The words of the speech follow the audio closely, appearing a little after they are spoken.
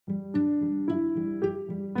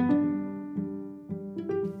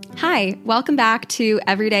Hi, welcome back to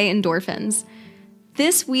Everyday Endorphins.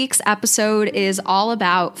 This week's episode is all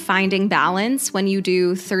about finding balance when you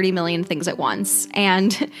do 30 million things at once.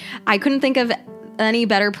 And I couldn't think of any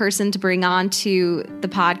better person to bring on to the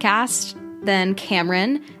podcast than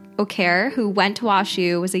Cameron O'Care, who went to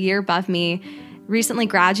WashU, was a year above me, recently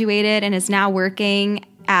graduated, and is now working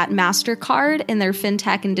at MasterCard in their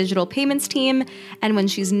fintech and digital payments team. And when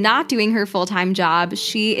she's not doing her full-time job,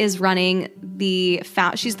 she is running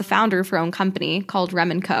she's the founder of her own company called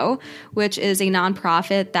Rem & Co., which is a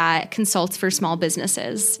nonprofit that consults for small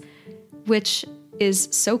businesses, which is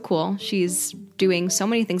so cool. She's doing so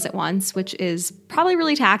many things at once, which is probably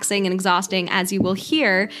really taxing and exhausting, as you will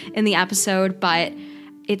hear in the episode, but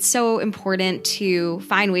it's so important to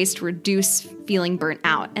find ways to reduce feeling burnt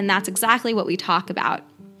out. And that's exactly what we talk about.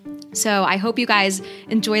 So I hope you guys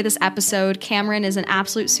enjoy this episode. Cameron is an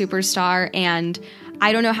absolute superstar, and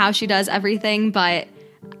I don't know how she does everything, but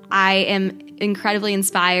I am incredibly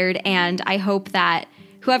inspired, and I hope that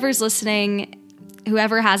whoever's listening,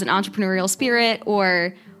 whoever has an entrepreneurial spirit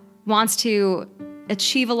or wants to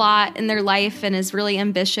achieve a lot in their life and is really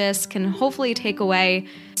ambitious can hopefully take away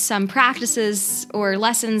some practices or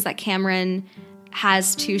lessons that Cameron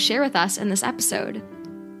has to share with us in this episode.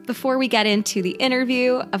 Before we get into the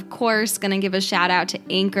interview, of course, going to give a shout out to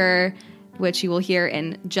Anchor, which you will hear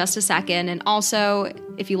in just a second. And also,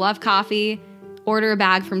 if you love coffee, order a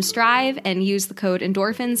bag from Strive and use the code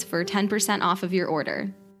Endorphins for 10% off of your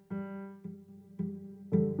order.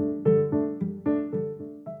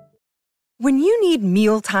 When you need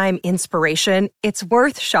mealtime inspiration, it's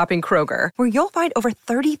worth shopping Kroger, where you'll find over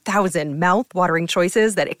 30,000 mouth-watering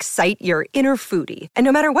choices that excite your inner foodie. And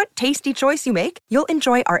no matter what tasty choice you make, you'll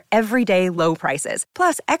enjoy our everyday low prices,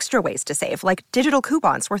 plus extra ways to save, like digital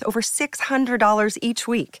coupons worth over $600 each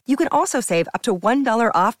week. You can also save up to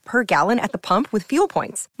 $1 off per gallon at the pump with fuel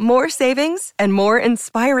points. More savings and more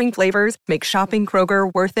inspiring flavors make shopping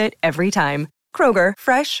Kroger worth it every time. Kroger,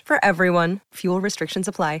 fresh for everyone. Fuel restrictions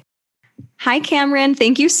apply. Hi, Cameron.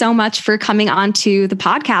 Thank you so much for coming on to the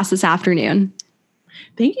podcast this afternoon.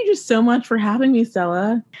 Thank you just so much for having me,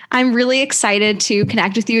 Stella. I'm really excited to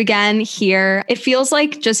connect with you again here. It feels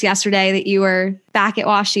like just yesterday that you were back at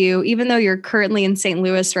WashU, even though you're currently in St.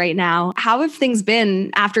 Louis right now. How have things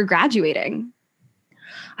been after graduating?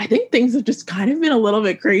 I think things have just kind of been a little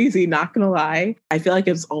bit crazy, not going to lie. I feel like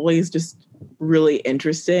it's always just really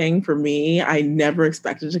interesting for me. I never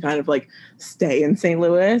expected to kind of like stay in St.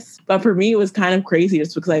 Louis. But for me, it was kind of crazy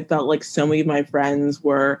just because I felt like so many of my friends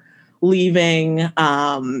were leaving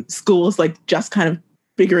schools, like just kind of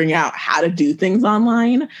figuring out how to do things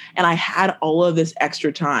online. And I had all of this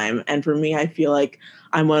extra time. And for me, I feel like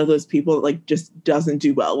I'm one of those people that like just doesn't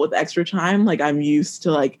do well with extra time. Like I'm used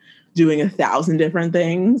to like doing 1,000 different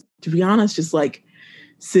things. To be honest, just like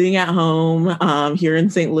sitting at home here in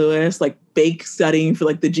St. Louis, like fake studying for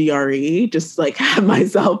like the GRE, just like have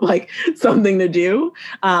myself like something to do.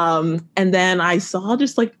 And then I saw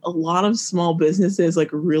just like a lot of small businesses like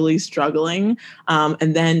really struggling.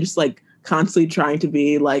 And then just like constantly trying to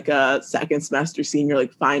be like a second semester senior,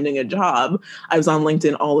 like finding a job. I was on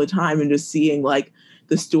LinkedIn all the time and just seeing like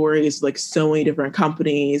the stories, like so many different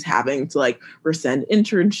companies having to like rescind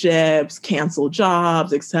internships, cancel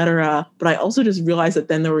jobs, etc. But I also just realized that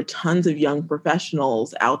then there were tons of young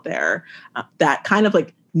professionals out there that kind of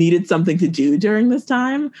like needed something to do during this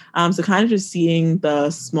time. So kind of just seeing the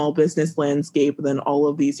small business landscape and then all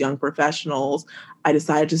of these young professionals, I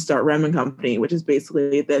decided to start Rem & Company, which is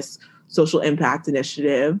basically this social impact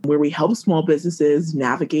initiative where we help small businesses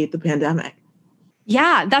navigate the pandemic.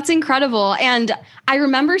 Yeah, that's incredible. And I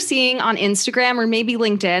remember seeing on Instagram or maybe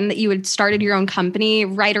LinkedIn that you had started your own company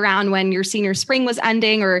right around when your senior spring was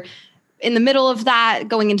ending, or in the middle of that,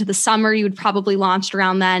 going into the summer, you had probably launched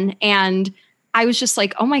around then. And I was just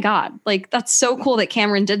like, oh my God, like that's so cool that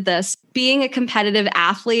Cameron did this. Being a competitive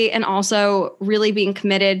athlete and also really being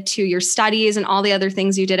committed to your studies and all the other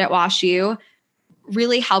things you did at WashU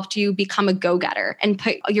really helped you become a go-getter and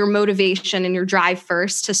put your motivation and your drive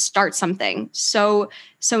first to start something so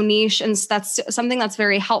niche. And that's something that's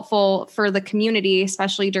very helpful for the community,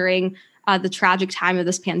 especially during the tragic time of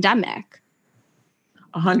this pandemic.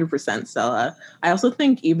 100%, Stella. I also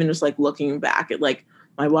think even just like looking back at like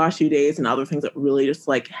my WashU days and other things that really just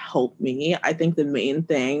like helped me, I think the main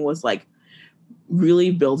thing was like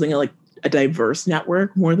really building a diverse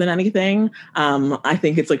network more than anything. I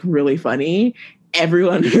think it's like really funny.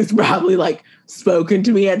 everyone who's probably like spoken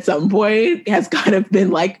to me at some point has kind of been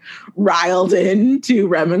like riled into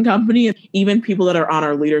Rem and Company. And even people that are on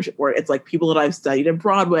our leadership board, it's like people that I've studied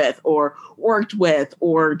abroad with or worked with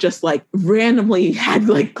or just like randomly had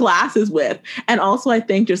like classes with. And also I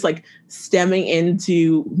think just like stemming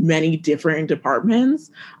into many different departments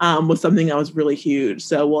was something that was really huge.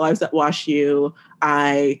 So while I was at WashU,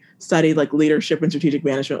 I studied like leadership and strategic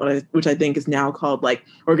management, which I think is now called like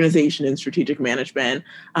organization and strategic management.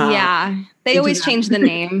 Yeah, they always change the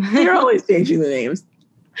name. They're always changing the names.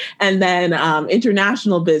 And then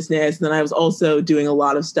international business. And then I was also doing a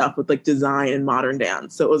lot of stuff with like design and modern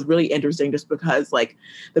dance. So it was really interesting just because like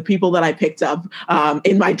the people that I picked up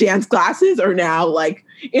in my dance classes are now like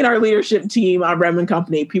in our leadership team on Rem and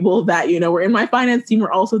Company. People that, you know, were in my finance team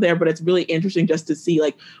are also there. But it's really interesting just to see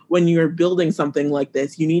like when you're building something like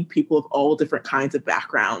this, you need people of all different kinds of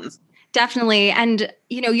backgrounds. Definitely. And,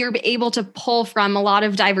 you know, you're able to pull from a lot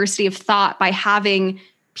of diversity of thought by having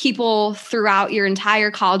people throughout your entire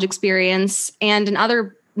college experience and in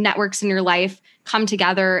other networks in your life come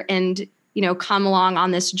together and, you know, come along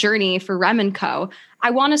on this journey for Rem and Co. I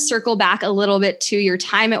want to circle back a little bit to your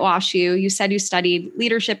time at WashU. You said you studied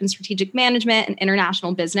leadership and strategic management and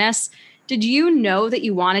international business. Did you know that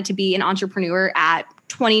you wanted to be an entrepreneur at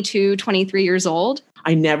 22, 23 years old?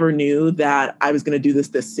 I never knew that I was going to do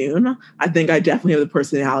this soon. I think I definitely have the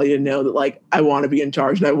personality to know that like I want to be in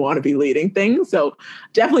charge and I want to be leading things. So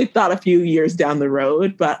definitely thought a few years down the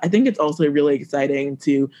road, but I think it's also really exciting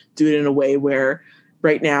to do it in a way where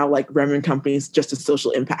right now, like Rem and Company is just a social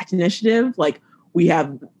impact initiative. Like we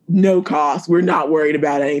have no cost. We're not worried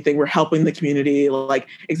about anything. We're helping the community. Like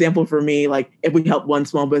example for me, like if we help one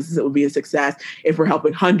small business, it would be a success. If we're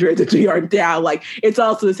helping hundreds, which we are down, like it's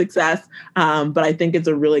also a success. But I think it's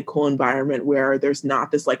a really cool environment where there's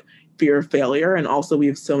not this like fear of failure. And also we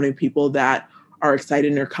have so many people that are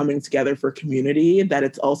excited and are coming together for community that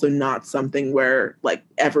it's also not something where like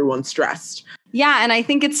everyone's stressed. Yeah. And I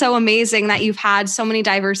think it's so amazing that you've had so many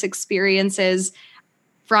diverse experiences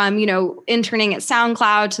from, you know, interning at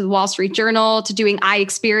SoundCloud to the Wall Street Journal to doing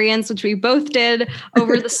iExperience, which we both did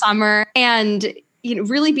over the summer, and, you know,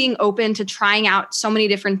 really being open to trying out so many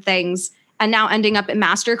different things and now ending up at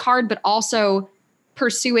MasterCard, but also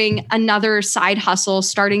pursuing another side hustle,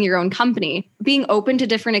 starting your own company. Being open to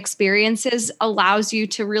different experiences allows you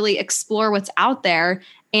to really explore what's out there,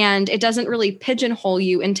 and it doesn't really pigeonhole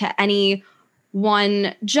you into any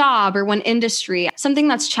one job or one industry. Something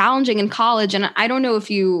that's challenging in college, and I don't know if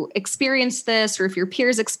you experienced this or if your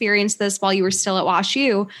peers experienced this while you were still at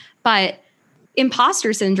WashU, but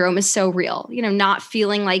imposter syndrome is so real. You know, not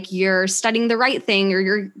feeling like you're studying the right thing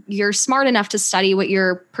or you're smart enough to study what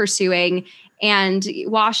you're pursuing. And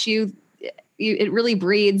WashU, it really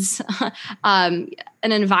breeds an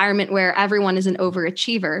environment where everyone is an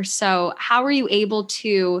overachiever. So how are you able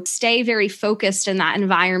to stay very focused in that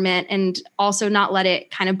environment and also not let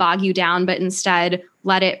it kind of bog you down, but instead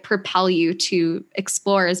let it propel you to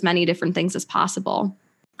explore as many different things as possible?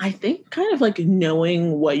 I think kind of like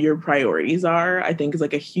knowing what your priorities are, I think is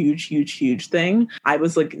like a huge, huge, huge thing. I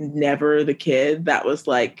was like never the kid that was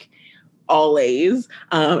like all A's.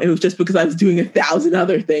 It was just because I was doing 1,000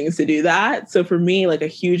 other things to do that. So for me, like a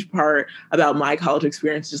huge part about my college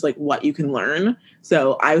experience is just like what you can learn.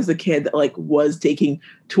 So I was a kid that like was taking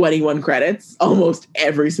 21 credits almost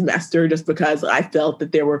every semester just because I felt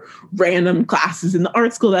that there were random classes in the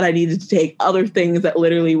art school that I needed to take, other things that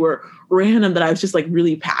literally were random that I was just like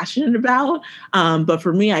really passionate about. But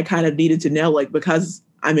for me, I kind of needed to know like because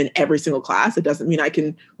I'm in every single class, it doesn't mean I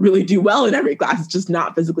can really do well in every class. It's just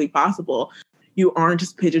not physically possible. You aren't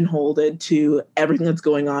just pigeonholed to everything that's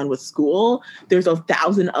going on with school. There's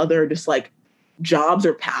 1,000 other just like jobs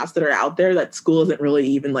or paths that are out there that school isn't really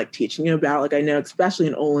even like teaching you about. Like I know, especially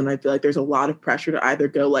in Olin, I feel like there's a lot of pressure to either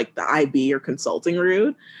go like the IB or consulting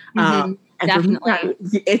route. And Definitely.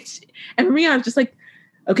 For me, I was just like,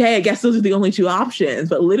 okay, I guess those are the only two options,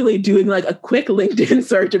 but literally doing like a quick LinkedIn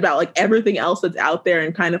search about like everything else that's out there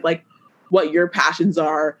and kind of like what your passions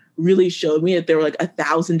are really showed me that there were like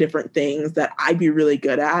 1,000 different things that I'd be really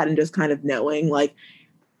good at, and just kind of knowing like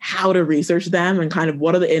how to research them and kind of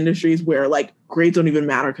what are the industries where like grades don't even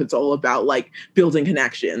matter because it's all about like building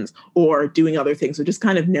connections or doing other things. So just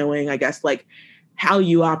kind of knowing, I guess, like how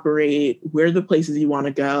you operate, where the places you want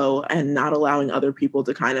to go, and not allowing other people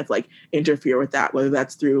to kind of like interfere with that, whether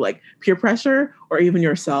that's through like peer pressure or even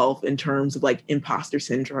yourself in terms of like imposter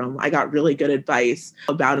syndrome. I got really good advice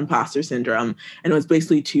about imposter syndrome, and it was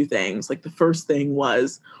basically two things. Like the first thing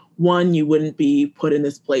was, one, you wouldn't be put in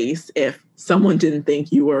this place if someone didn't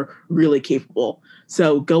think you were really capable.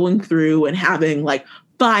 So going through and having like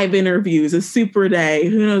 5 interviews, a super day,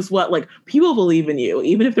 who knows what, like people believe in you,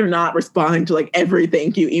 even if they're not responding to like every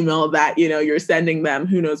thank you email that, you're sending them,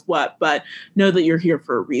 who knows what, but know that you're here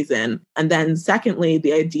for a reason. And then secondly,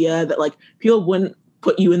 the idea that like people wouldn't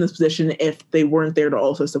put you in this position if they weren't there to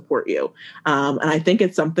also support you. And I think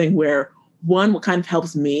it's something where what kind of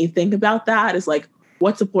helps me think about that is like,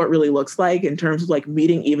 what support really looks like in terms of like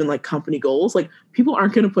meeting even like company goals. Like people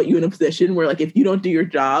aren't going to put you in a position where like if you don't do your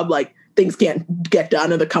job, like things can't get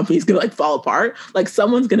done and the company's going to like fall apart. Like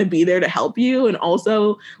someone's going to be there to help you. And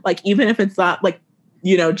also like, even if it's not like,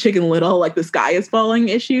 Chicken Little, like the sky is falling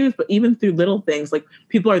issues, but even through little things, like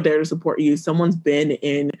people are there to support you. Someone's been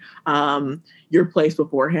in your place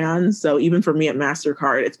beforehand. So even for me at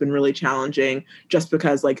MasterCard, it's been really challenging just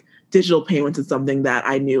because like digital payments is something that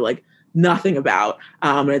I knew like nothing about.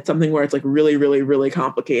 And it's something where it's like really, really, really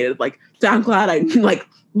complicated. Like SoundCloud, I like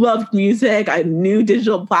loved music. I knew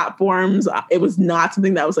digital platforms. It was not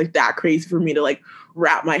something that was like that crazy for me to like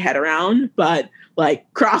wrap my head around, but like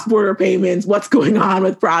cross-border payments, what's going on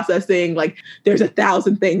with processing, like there's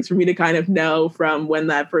 1,000 things for me to kind of know from when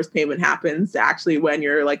that first payment happens to actually when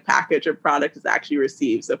your like package or product is actually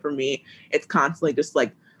received. So for me, it's constantly just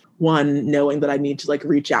like one, knowing that I need to like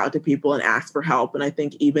reach out to people and ask for help. And I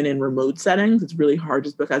think even in remote settings, it's really hard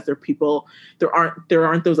just because there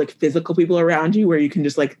aren't those like physical people around you where you can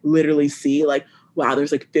just like literally see like, wow,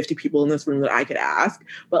 there's like 50 people in this room that I could ask.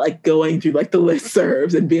 But like going through like the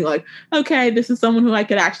listservs and being like, okay, this is someone who I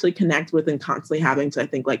could actually connect with, and constantly having to, I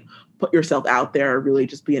think, like put yourself out there, really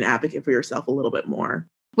just be an advocate for yourself a little bit more.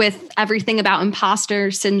 With everything about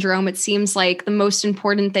imposter syndrome, it seems like the most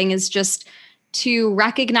important thing is just to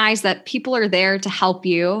recognize that people are there to help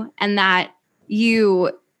you and that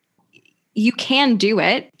you can do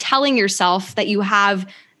it. Telling yourself that you have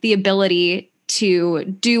the ability to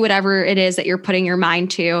do whatever it is that you're putting your mind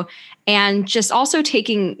to, and just also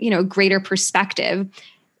taking, greater perspective.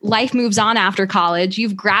 Life moves on after college.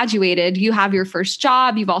 You've graduated, you have your first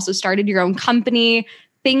job, you've also started your own company.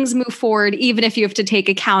 Things move forward, even if you have to take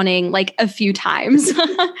accounting like a few times.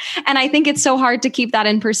 And I think it's so hard to keep that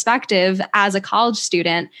in perspective as a college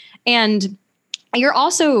student. And you're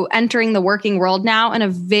also entering the working world now in a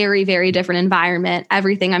very, very different environment.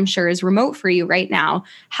 Everything, I'm sure, is remote for you right now.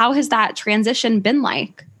 How has that transition been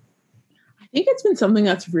like? I think it's been something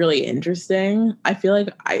that's really interesting. I feel like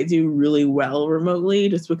I do really well remotely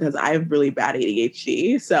just because I have really bad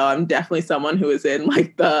ADHD. So I'm definitely someone who is in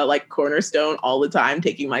like the like cornerstone all the time,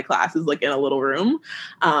 taking my classes like in a little room.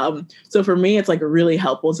 So for me, it's like really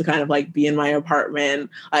helpful to kind of like be in my apartment,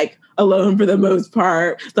 like alone for the most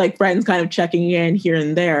part, like friends kind of checking in here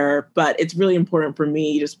and there. But it's really important for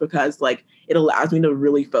me just because like it allows me to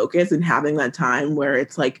really focus, and having that time where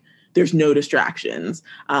it's like there's no distractions,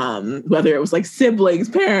 whether it was like siblings,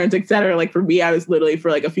 parents, etc. Like for me, I was literally for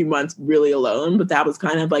like a few months really alone, but that was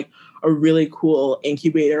kind of like a really cool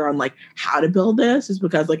incubator on like how to build this, is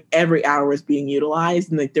because like every hour was being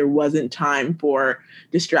utilized and like there wasn't time for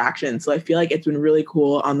distractions. So I feel like it's been really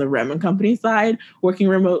cool on the Rem and Company side working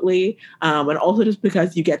remotely. And also just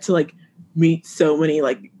because you get to like meet so many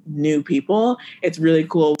like new people, it's really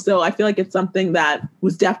cool. So I feel like it's something that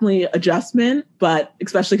was definitely adjustment, but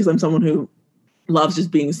especially because I'm someone who loves just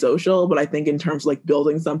being social. But I think in terms of like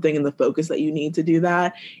building something and the focus that you need to do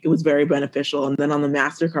that, it was very beneficial. And then on the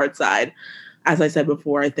MasterCard side, as I said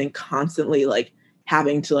before, I think constantly like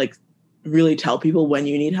having to like really tell people when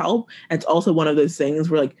you need help. And it's also one of those things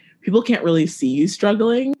where like people can't really see you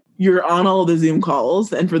struggling. You're on all the Zoom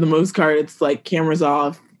calls, and for the most part, it's like cameras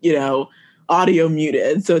off, audio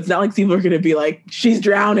muted. So it's not like people are going to be like, she's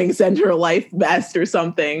drowning, send her a life vest or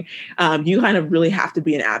something. You kind of really have to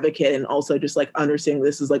be an advocate, and also just like understanding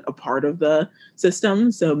this is like a part of the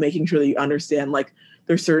system. So making sure that you understand like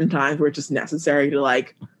there's certain times where it's just necessary to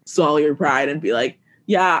like swallow your pride and be like,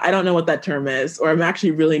 yeah, I don't know what that term is, or I'm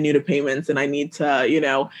actually really new to payments and I need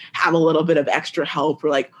to, have a little bit of extra help, or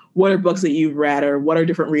like, what are books that you've read, or what are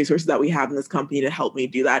different resources that we have in this company to help me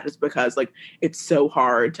do that, just because like it's so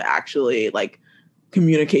hard to actually like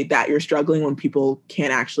communicate that you're struggling when people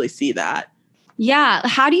can't actually see that. Yeah.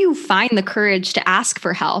 How do you find the courage to ask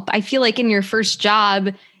for help? I feel like in your first job,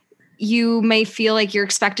 you may feel like you're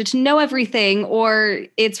expected to know everything, or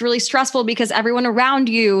it's really stressful because everyone around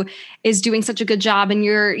you is doing such a good job and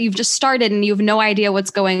you've just started and you have no idea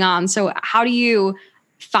what's going on. So how do you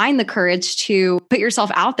find the courage to put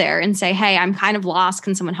yourself out there and say, hey, I'm kind of lost.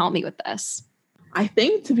 Can someone help me with this? I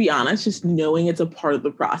think, to be honest, just knowing it's a part of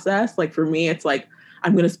the process. Like for me, it's like,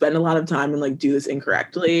 I'm going to spend a lot of time and like do this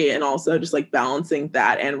incorrectly. And also just like balancing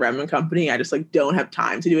that and Rem & Company, I just like don't have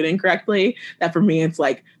time to do it incorrectly. That for me, it's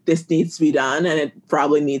like, this needs to be done and it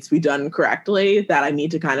probably needs to be done correctly, that I need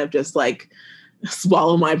to kind of just like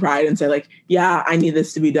swallow my pride and say like, yeah, I need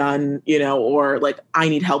this to be done, you know, or like, I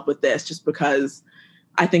need help with this, just because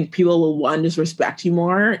I think people will, one, just respect you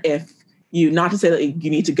more if you, not to say that you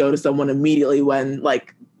need to go to someone immediately when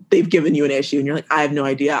like they've given you an issue and you're like, I have no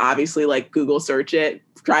idea. Obviously, like Google search it,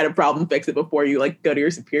 try to problem fix it before you like go to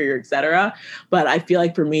your superior, et cetera. But I feel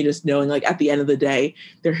like for me, just knowing like at the end of the day,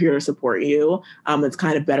 they're here to support you. It's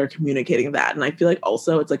kind of better communicating that. And I feel like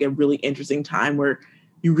also it's like a really interesting time where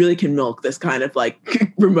you really can milk this kind of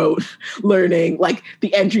like remote learning, like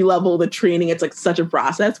the entry level, the training. It's like such a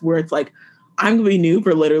process where it's like, I'm going to be new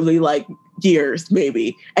for literally like years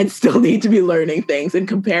maybe and still need to be learning things. And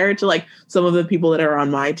compared to like some of the people that are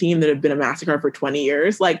on my team that have been at MasterCard for 20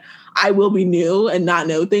 years, like I will be new and not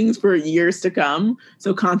know things for years to come.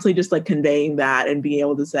 So constantly just like conveying that and being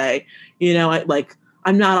able to say, you know,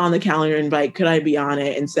 I'm not on the calendar invite. Could I be on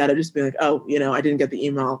it? Instead of just being like, oh, you know, I didn't get the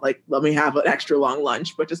email. Like, let me have an extra long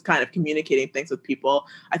lunch. But just kind of communicating things with people,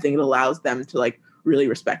 I think it allows them to like really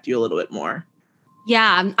respect you a little bit more.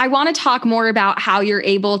 Yeah, I want to talk more about how you're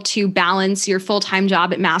able to balance your full-time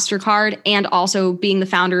job at MasterCard and also being the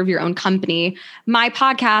founder of your own company. My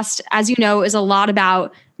podcast, as you know, is a lot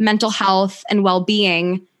about mental health and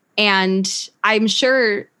well-being. And I'm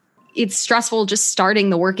sure it's stressful just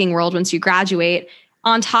starting the working world once you graduate.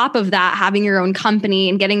 On top of that, having your own company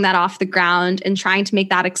and getting that off the ground and trying to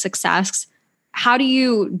make that a success. How do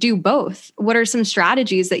you do both? What are some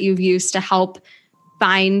strategies that you've used to help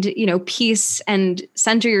find, you know, peace and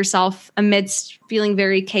center yourself amidst feeling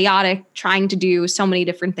very chaotic, trying to do so many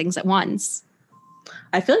different things at once?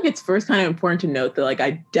 I feel like it's first kind of important to note that like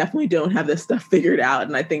I definitely don't have this stuff figured out.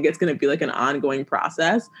 And I think it's going to be like an ongoing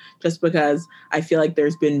process just because I feel like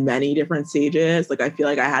there's been many different stages. Like I feel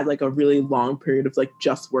like I had like a really long period of like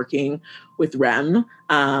just working with Rem.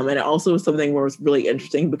 And it also was something where it was really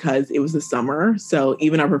interesting because it was the summer. So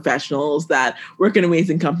even our professionals that work in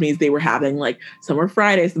amazing companies, they were having like summer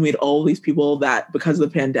Fridays, and we had all these people that because of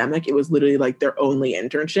the pandemic, it was literally like their only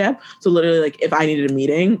internship. So literally like if I needed a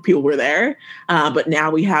meeting, people were there. But now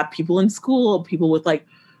we have people in school, people with like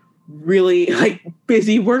really like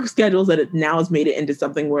busy work schedules that it now has made it into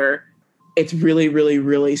something where it's really, really,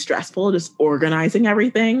 really stressful just organizing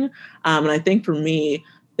everything. And I think for me,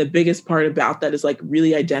 the biggest part about that is like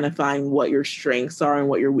really identifying what your strengths are and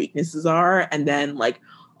what your weaknesses are. And then like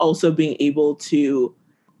also being able to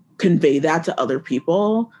convey that to other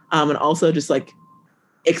people. And also just like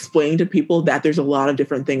explain to people that there's a lot of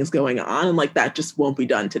different things going on and like that just won't be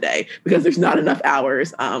done today because there's not enough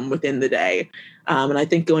hours within the day. And I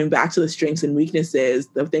think going back to the strengths and weaknesses,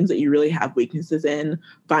 the things that you really have weaknesses in,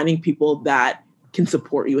 finding people that can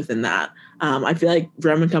support you within that. I feel like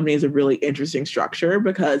Rem & Company is a really interesting structure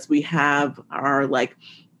because we have our like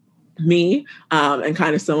me and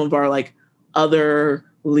kind of some of our like other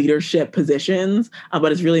leadership positions,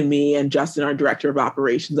 but it's really me and Justin, our director of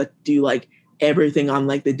operations, that do like everything on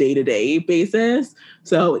like the day-to-day basis.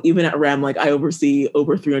 So even at Rem, like I oversee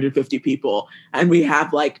over 350 people and we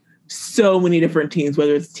have like so many different teams,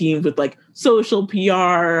 whether it's teams with like social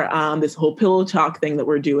PR, this whole pillow talk thing that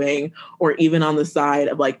we're doing, or even on the side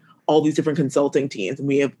of like all these different consulting teams. And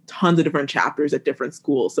we have tons of different chapters at different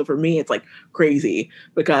schools. So for me, it's like crazy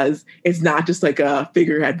because it's not just like a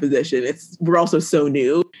figurehead position. We're also so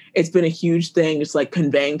new. It's been a huge thing, just like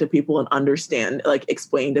conveying to people and understand, like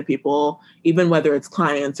explain to people, even whether it's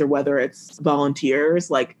clients or whether it's volunteers,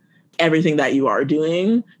 like everything that you are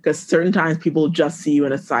doing, because certain times people just see you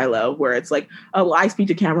in a silo where it's like, oh, well, I speak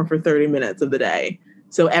to Cameron for 30 minutes of the day.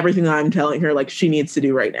 So everything that I'm telling her, like she needs to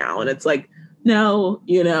do right now. And it's like, no,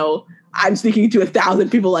 you know, I'm speaking to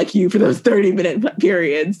 1,000 people like you for those 30-minute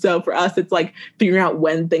periods. So for us, it's like figuring out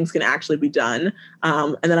when things can actually be done.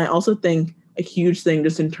 And then I also think a huge thing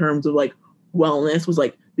just in terms of like wellness was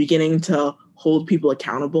like beginning to hold people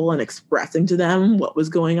accountable and expressing to them what was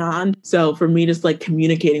going on. So for me, just like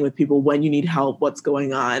communicating with people when you need help, what's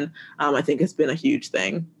going on, I think has been a huge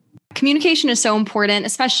thing. Communication is so important,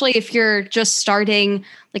 especially if you're just starting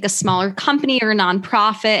like a smaller company or a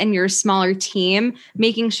nonprofit and you're a smaller team.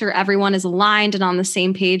 Making sure everyone is aligned and on the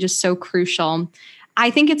same page is so crucial. I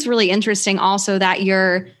think it's really interesting also that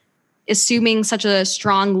you're assuming such a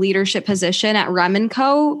strong leadership position at Rem &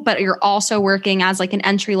 Co., but you're also working as like an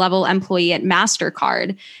entry-level employee at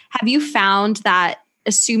MasterCard. Have you found that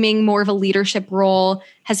assuming more of a leadership role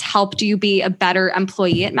has helped you be a better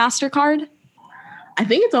employee at MasterCard? I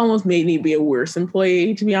think it's almost made me be a worse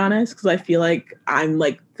employee, to be honest, because I feel like I'm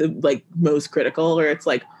like the most critical, or it's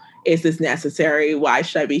like, is this necessary? Why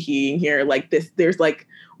should I be being here? Like this, there's like,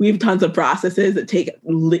 we have tons of processes that take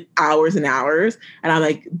hours and hours. And I'm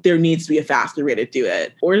like, there needs to be a faster way to do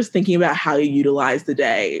it. Or just thinking about how you utilize the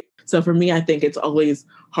day. So for me, I think it's always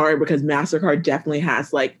hard because MasterCard definitely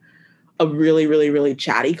has like a really, really, really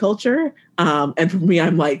chatty culture. And for me,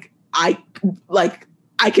 I'm like,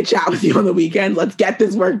 I could chat with you on the weekend. Let's get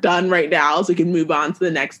this work done right now so we can move on to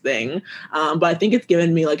the next thing. But I think it's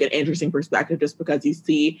given me like an interesting perspective just because you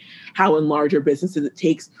see how in larger businesses it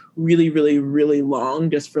takes really, really, really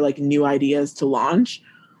long just for like new ideas to launch.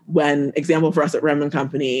 When, example for us at Rem &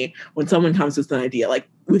 Company, when someone comes with an idea, like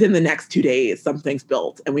within the next 2 days, something's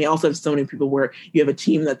built. And we also have so many people where you have a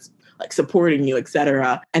team that's like supporting you, et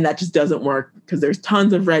cetera. And that just doesn't work because there's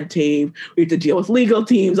tons of red tape. We have to deal with legal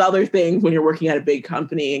teams, other things when you're working at a big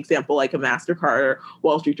company, example, like a MasterCard or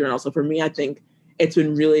Wall Street Journal. So for me, I think it's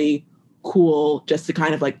been really cool just to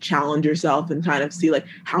kind of like challenge yourself and kind of see like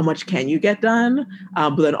how much can you get done.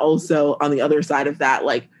 But then also on the other side of that,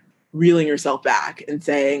 like reeling yourself back and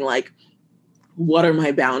saying like, what are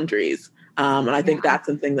my boundaries? And I think that's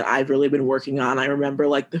something that I've really been working on. I remember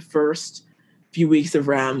like the first few weeks of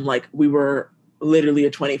REM, like we were literally a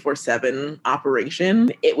 24/7 operation.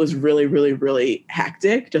 It was really, really, really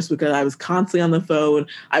hectic just because I was constantly on the phone.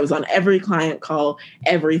 I was on every client call,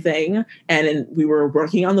 everything. And we were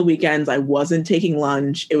working on the weekends. I wasn't taking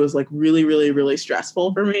lunch. It was like really, really, really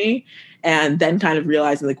stressful for me. And then kind of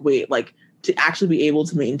realizing like, wait, like to actually be able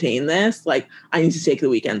to maintain this, like I need to take the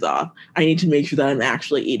weekends off. I need to make sure that I'm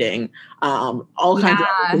actually eating, all kinds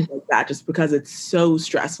of things like that, just because it's so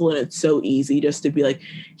stressful and it's so easy just to be like,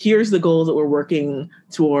 here's the goals that we're working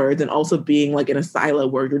towards. And also being like in a silo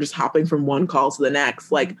where you're just hopping from one call to the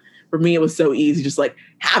next. Like for me, it was so easy, just like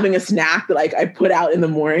having a snack that like I put out in the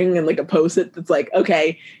morning and like a Post-it that's like,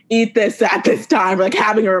 okay, eat this at this time, or like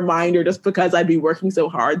having a reminder just because I'd be working so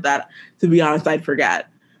hard that, to be honest, I'd forget.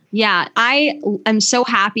 Yeah, I am so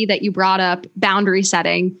happy that you brought up boundary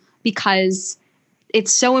setting because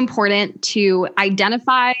it's so important to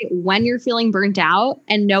identify when you're feeling burnt out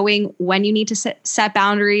and knowing when you need to set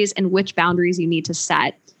boundaries and which boundaries you need to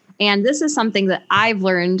set. And this is something that I've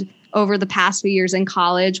learned over the past few years in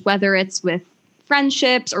college, whether it's with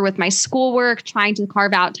friendships or with my schoolwork, trying to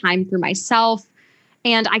carve out time for myself.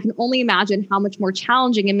 And I can only imagine how much more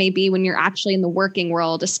challenging it may be when you're actually in the working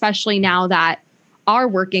world, especially now that our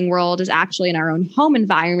working world is actually in our own home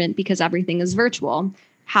environment because everything is virtual.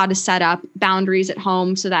 How to set up boundaries at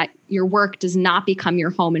home so that your work does not become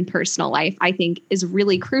your home and personal life, I think is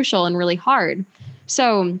really crucial and really hard.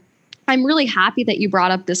 So I'm really happy that you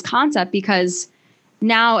brought up this concept because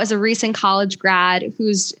now as a recent college grad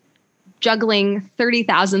who's juggling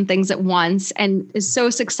 30,000 things at once and is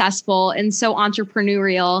so successful and so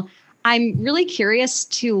entrepreneurial, I'm really curious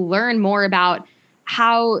to learn more about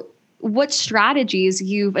what strategies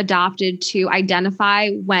you've adopted to identify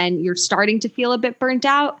when you're starting to feel a bit burnt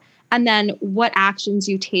out, and then what actions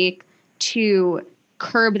you take to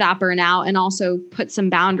curb that burnout and also put some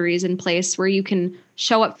boundaries in place where you can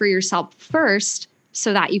show up for yourself first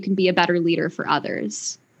so that you can be a better leader for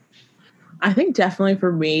others. I think definitely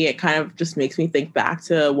for me, it kind of just makes me think back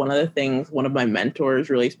to one of the things one of my mentors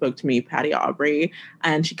really spoke to me, Patty Aubrey,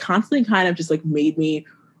 and she constantly kind of just like made me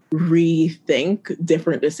rethink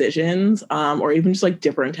different decisions, or even just like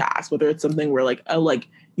different tasks, whether it's something where like, oh, like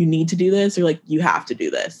you need to do this, or like you have to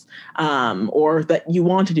do this, or that you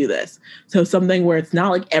want to do this. So something where it's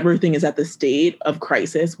not like everything is at the state of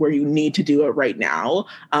crisis where you need to do it right now.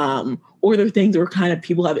 Or there are things where kind of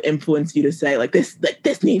people have influenced you to say like this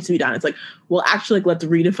needs to be done. It's like, well, actually, like, let's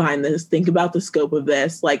redefine this. Think about the scope of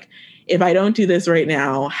this. Like, if I don't do this right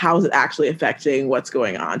now, how is it actually affecting what's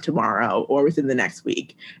going on tomorrow or within the next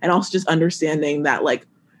week? And also just understanding that like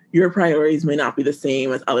your priorities may not be the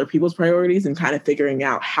same as other people's priorities and kind of figuring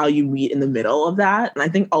out how you meet in the middle of that. And I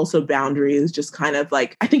think also boundaries just kind of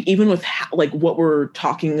like, I think even with like what we're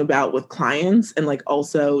talking about with clients and like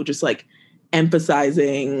also just like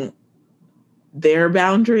emphasizing their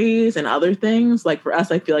boundaries and other things. Like for us,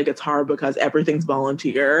 I feel like it's hard because everything's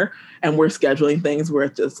volunteer and we're scheduling things where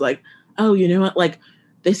it's just like, oh, you know what? Like,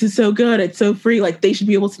 this is so good. It's so free. Like they should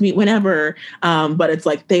be able to meet whenever. But it's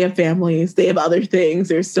like, they have families, they have other things.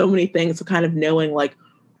 There's so many things. So kind of knowing like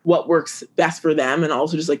what works best for them and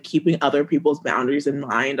also just like keeping other people's boundaries in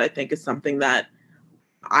mind, I think is something that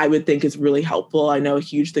I would think is really helpful. I know a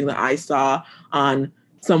huge thing that I saw on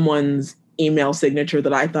someone's email signature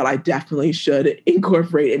that I thought I definitely should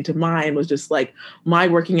incorporate into mine was just like, my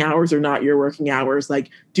working hours are not your working hours. Like,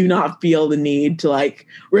 do not feel the need to like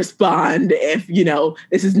respond if,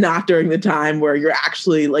 this is not during the time where you're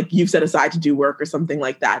actually like you've set aside to do work or something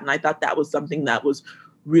like that. And I thought that was something that was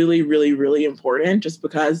really, really, really important, just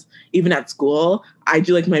because even at school, I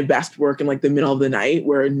do like my best work in like the middle of the night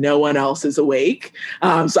where no one else is awake.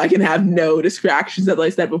 So I can have no distractions, as I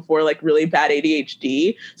said before, like really bad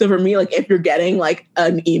ADHD. So for me, like if you're getting like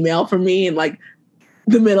an email from me in like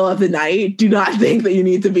the middle of the night, do not think that you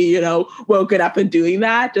need to be, woken up and doing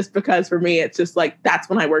that, just because for me, it's just like, that's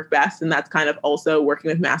when I work best. And that's kind of also working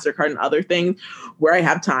with MasterCard and other things where I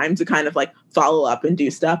have time to kind of like follow up and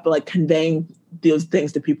do stuff, but like conveying those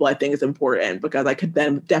things to people I think is important, because I could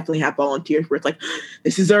then definitely have volunteers where it's like,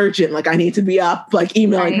 this is urgent, like I need to be up, like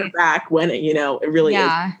emailing her back when it really is.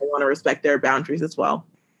 I want to respect their boundaries as well.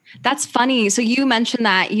 That's funny. So you mentioned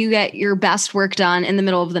that you get your best work done in the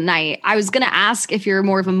middle of the night. I was going to ask if you're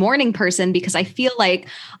more of a morning person, because I feel like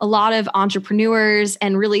a lot of entrepreneurs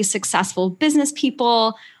and really successful business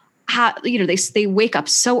people they wake up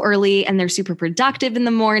so early and they're super productive in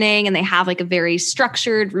the morning, and they have like a very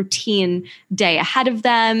structured routine day ahead of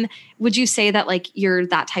them. Would you say that like you're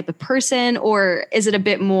that type of person, or is it a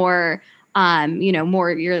bit more,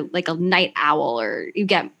 more you're like a night owl, or you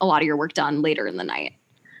get a lot of your work done later in the night?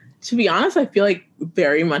 To be honest, I feel like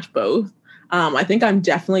very much both. I think I'm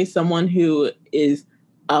definitely someone who is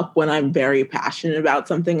up when I'm very passionate about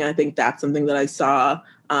something. And I think that's something that I saw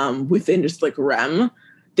within just like REM.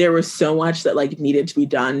 There was so much that like needed to be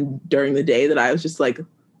done during the day that I was just like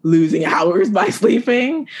losing hours by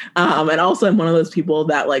sleeping. And also I'm one of those people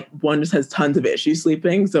that like one just has tons of issues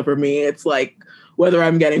sleeping. So for me, it's like whether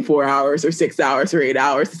I'm getting 4 hours or 6 hours or 8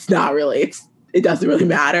 hours, it doesn't really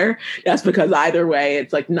matter. That's because either way,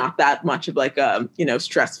 it's like not that much of like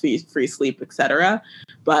stress-free sleep, etc.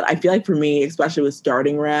 But I feel like for me, especially with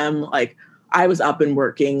starting REM, like I was up and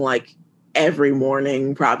working like every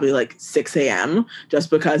morning, probably like 6 a.m. just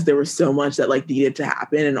because there was so much that like needed to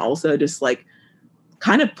happen, and also just like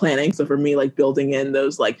kind of planning. So for me, like building in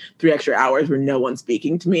those like 3 extra hours where no one's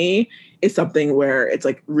speaking to me is something where it's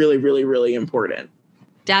like really, really, really important.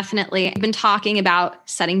 Definitely. I've been talking about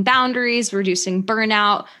setting boundaries, reducing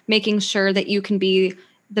burnout, making sure that you can be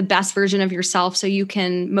the best version of yourself so you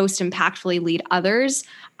can most impactfully lead others.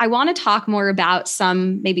 I want to talk more about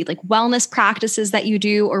some maybe like wellness practices that you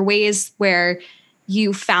do, or ways where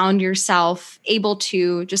you found yourself able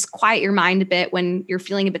to just quiet your mind a bit when you're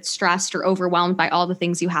feeling a bit stressed or overwhelmed by all the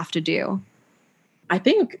things you have to do. I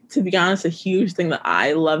think, to be honest, a huge thing that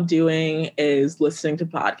I love doing is listening to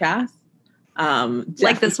podcasts.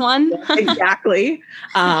 Like this one? Exactly.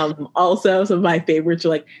 Also, some of my favorites are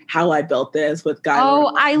like How I Built This with Guy.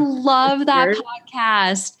 Oh, I love that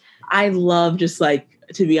podcast. I love just like,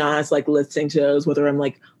 to be honest, like listening to those, whether I'm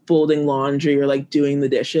like folding laundry or like doing the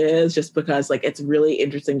dishes, just because like it's really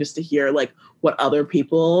interesting just to hear like what other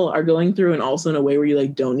people are going through, and also in a way where you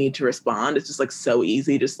like don't need to respond. It's just like so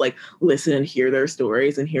easy, just like listen and hear their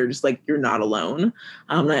stories and hear just like you're not alone.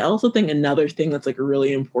 And I also think another thing that's like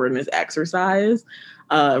really important is exercise.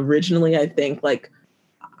 Originally, I think like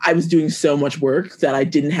I was doing so much work that I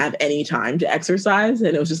didn't have any time to exercise.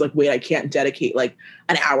 And it was just like, wait, I can't dedicate like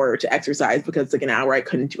an hour to exercise because like an hour I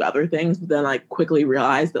couldn't do other things. But then I quickly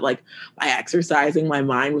realized that like by exercising, my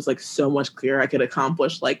mind was like so much clearer. I could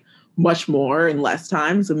accomplish like much more in less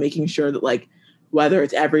time. So making sure that like, whether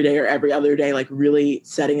it's every day or every other day, like really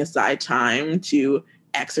setting aside time to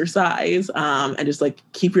exercise and just like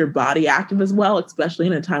keep your body active as well, especially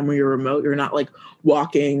in a time where you're remote, you're not like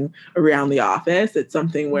walking around the office. It's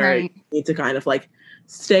something where you need to kind of like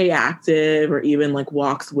stay active, or even like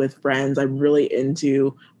walks with friends. I'm really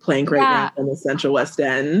into plank right now in the Central West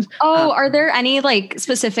End. Oh, are there any like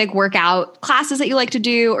specific workout classes that you like to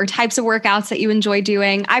do, or types of workouts that you enjoy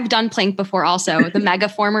doing? I've done plank before also. The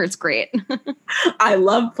Megaformer, it's great. I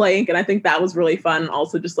love plank, and I think that was really fun.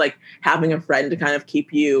 Also just like having a friend to kind of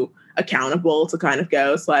keep you accountable to kind of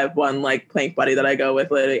go. So I have one like plank buddy that I go with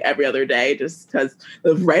literally every other day, just because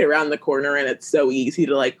they're right around the corner and it's so easy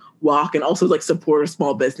to like walk, and also like support a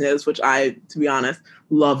small business, which I, to be honest,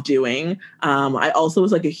 love doing. I also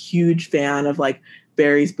was like a huge fan of like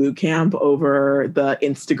Barry's boot camp over the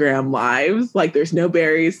Instagram lives. Like there's no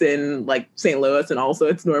Barry's in like St. Louis, and also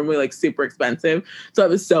it's normally like super expensive. So I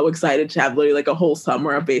was so excited to have literally like a whole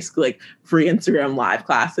summer of basically like free Instagram live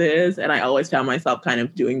classes. And I always found myself kind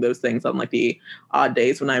of doing those things on like the odd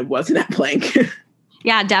days when I wasn't at plank.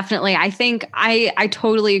 Yeah, definitely. I think I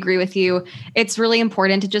totally agree with you. It's really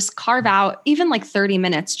important to just carve out even like 30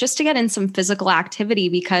 minutes just to get in some physical activity,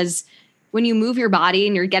 because when you move your body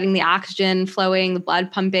and you're getting the oxygen flowing, the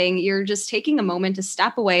blood pumping, you're just taking a moment to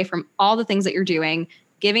step away from all the things that you're doing,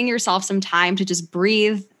 giving yourself some time to just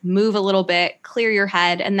breathe, move a little bit, clear your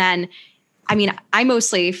head. And then, I mean, I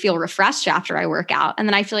mostly feel refreshed after I work out. And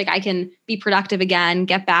then I feel like I can be productive again,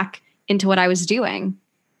 get back into what I was doing.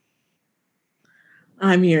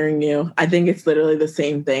 I'm hearing you. I think it's literally the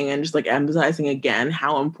same thing, and just like emphasizing again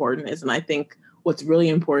how important it is. And I think what's really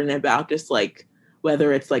important about just like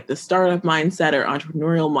whether it's like the startup mindset or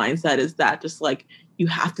entrepreneurial mindset is that just like you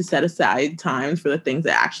have to set aside times for the things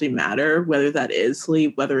that actually matter, whether that is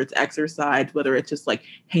sleep, whether it's exercise, whether it's just like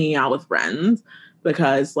hanging out with friends.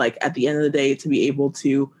 Because like at the end of the day, to be able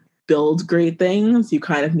to build great things, you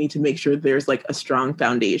kind of need to make sure there's like a strong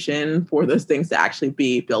foundation for those things to actually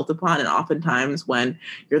be built upon. And oftentimes when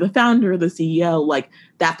you're the founder, the CEO, like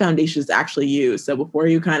that foundation is actually you. So before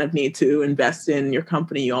you kind of need to invest in your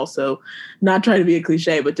company, you also, not try to be a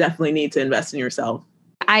cliche, but definitely need to invest in yourself.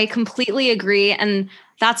 I completely agree. And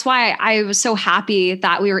that's why I was so happy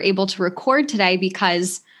that we were able to record today,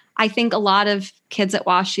 because I think a lot of kids at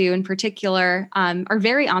WashU in particular are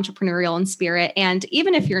very entrepreneurial in spirit. And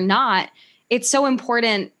even if you're not, it's so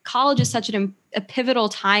important. College is such a pivotal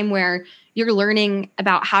time where you're learning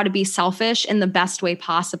about how to be selfish in the best way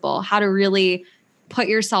possible, how to really put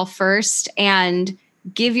yourself first and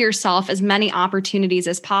give yourself as many opportunities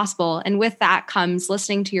as possible. And with that comes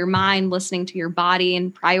listening to your mind, listening to your body,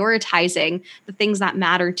 and prioritizing the things that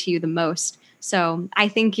matter to you the most. So I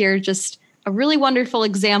think you're just a really wonderful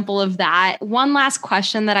example of that. One last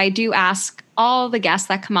question that I do ask all the guests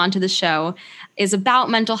that come onto the show is about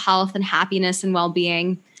mental health and happiness and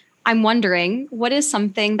well-being. I'm wondering, what is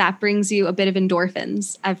something that brings you a bit of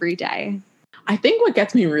endorphins every day? I think what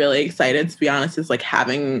gets me really excited, to be honest, is like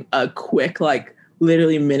having a quick, like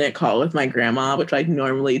literally minute call with my grandma, which I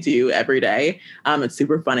normally do every day. It's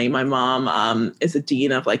super funny. My mom is a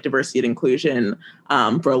dean of like diversity and inclusion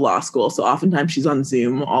for a law school. So oftentimes she's on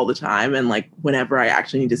Zoom all the time. And like whenever I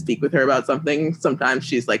actually need to speak with her about something, sometimes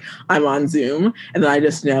she's like, I'm on Zoom. And then I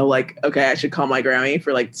just know like, okay, I should call my Grammy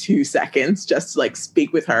for like 2 seconds just to like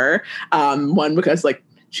speak with her. One, because like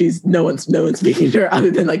no one's speaking to her other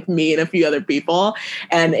than like me and a few other people.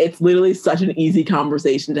 And it's literally such an easy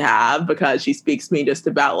conversation to have because she speaks to me just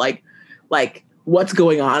about like what's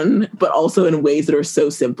going on, but also in ways that are so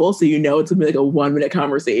simple. So, it's like a 1-minute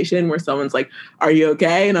conversation where someone's like, are you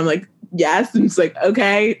okay? And I'm like, yes. And it's like,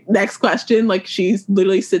 okay, next question. Like she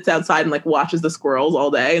literally sits outside and like watches the squirrels all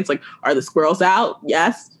day. It's like, are the squirrels out?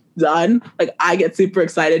 Yes. Done. Like I get super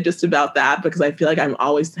excited just about that because I feel like I'm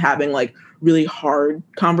always having like really hard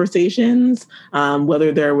conversations,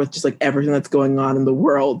 whether they're with just like everything that's going on in the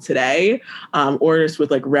world today, or just with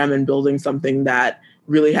like REM and building something that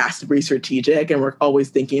really has to be strategic and we're always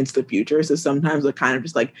thinking into the future. So sometimes it kind of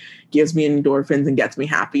just like gives me endorphins and gets me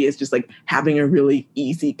happy. It's just like having a really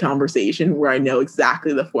easy conversation where I know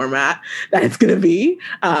exactly the format that it's going to be.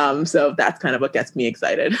 So that's kind of what gets me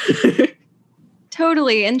excited.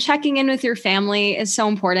 Totally. And checking in with your family is so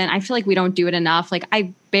important. I feel like we don't do it enough. Like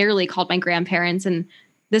I barely called my grandparents, and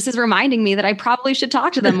this is reminding me that I probably should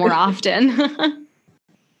talk to them more often.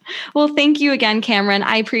 Well, thank you again, Cameron.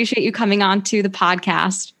 I appreciate you coming on to the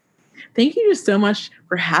podcast. Thank you just so much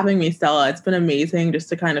for having me, Stella. It's been amazing just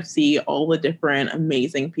to kind of see all the different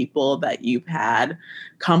amazing people that you've had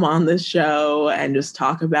come on this show and just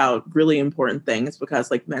talk about really important things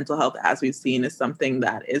because like mental health, as we've seen, is something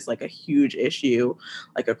that is like a huge issue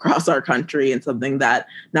like across our country and something that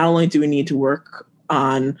not only do we need to work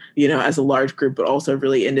on, as a large group, but also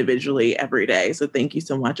really individually every day. So thank you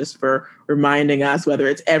so much just for reminding us, whether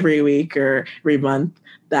it's every week or every month,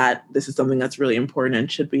 that this is something that's really important and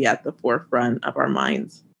should be at the forefront of our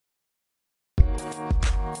minds.